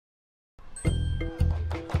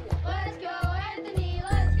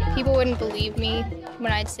People wouldn't believe me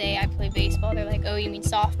when I'd say I play baseball. They're like, oh, you mean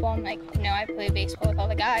softball? I'm like, no, I play baseball with all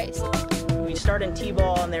the guys. We start in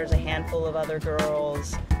T-ball and there's a handful of other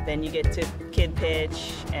girls. Then you get to kid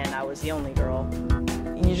pitch and I was the only girl.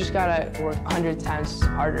 You just gotta work 100 times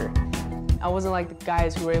harder. I wasn't like the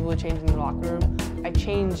guys who were able to change in the locker room. I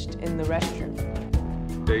changed in the restroom.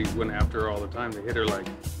 They went after her all the time. They hit her like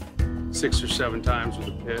 6 or 7 times with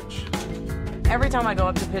a pitch. Every time I go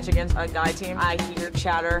up to pitch against a guy team, I hear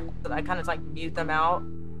chatter. I kind of like mute them out.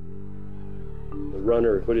 The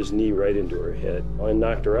runner put his knee right into her head and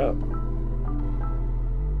knocked her out.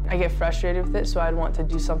 I get frustrated with it, so I'd want to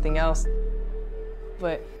do something else.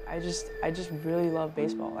 But I just really love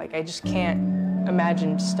baseball. Like, I just can't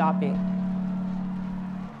imagine stopping.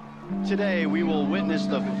 Today, we will witness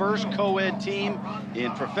the first co-ed team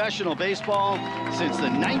in professional baseball since the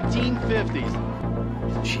 1950s.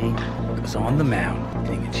 She was on the mound,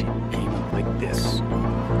 and she came up like this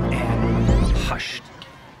and hushed.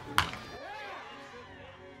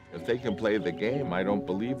 If they can play the game, I don't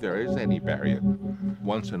believe there is any barrier.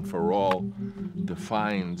 Once and for all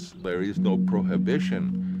defines there is no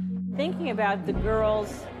prohibition. Thinking about the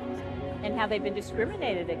girls and how they've been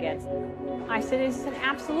discriminated against, I said it's an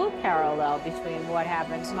absolute parallel between what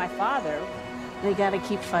happened to my father. They got to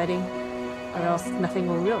keep fighting, or else nothing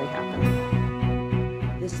will really happen.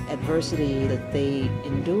 This adversity that they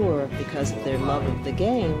endure because of their love of the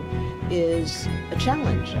game is a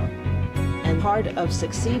challenge. And part of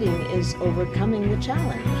succeeding is overcoming the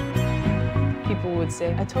challenge. People would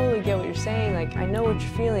say, I totally get what you're saying. Like, I know what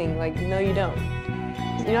you're feeling. Like, no, you don't.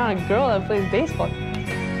 You're not a girl that plays baseball.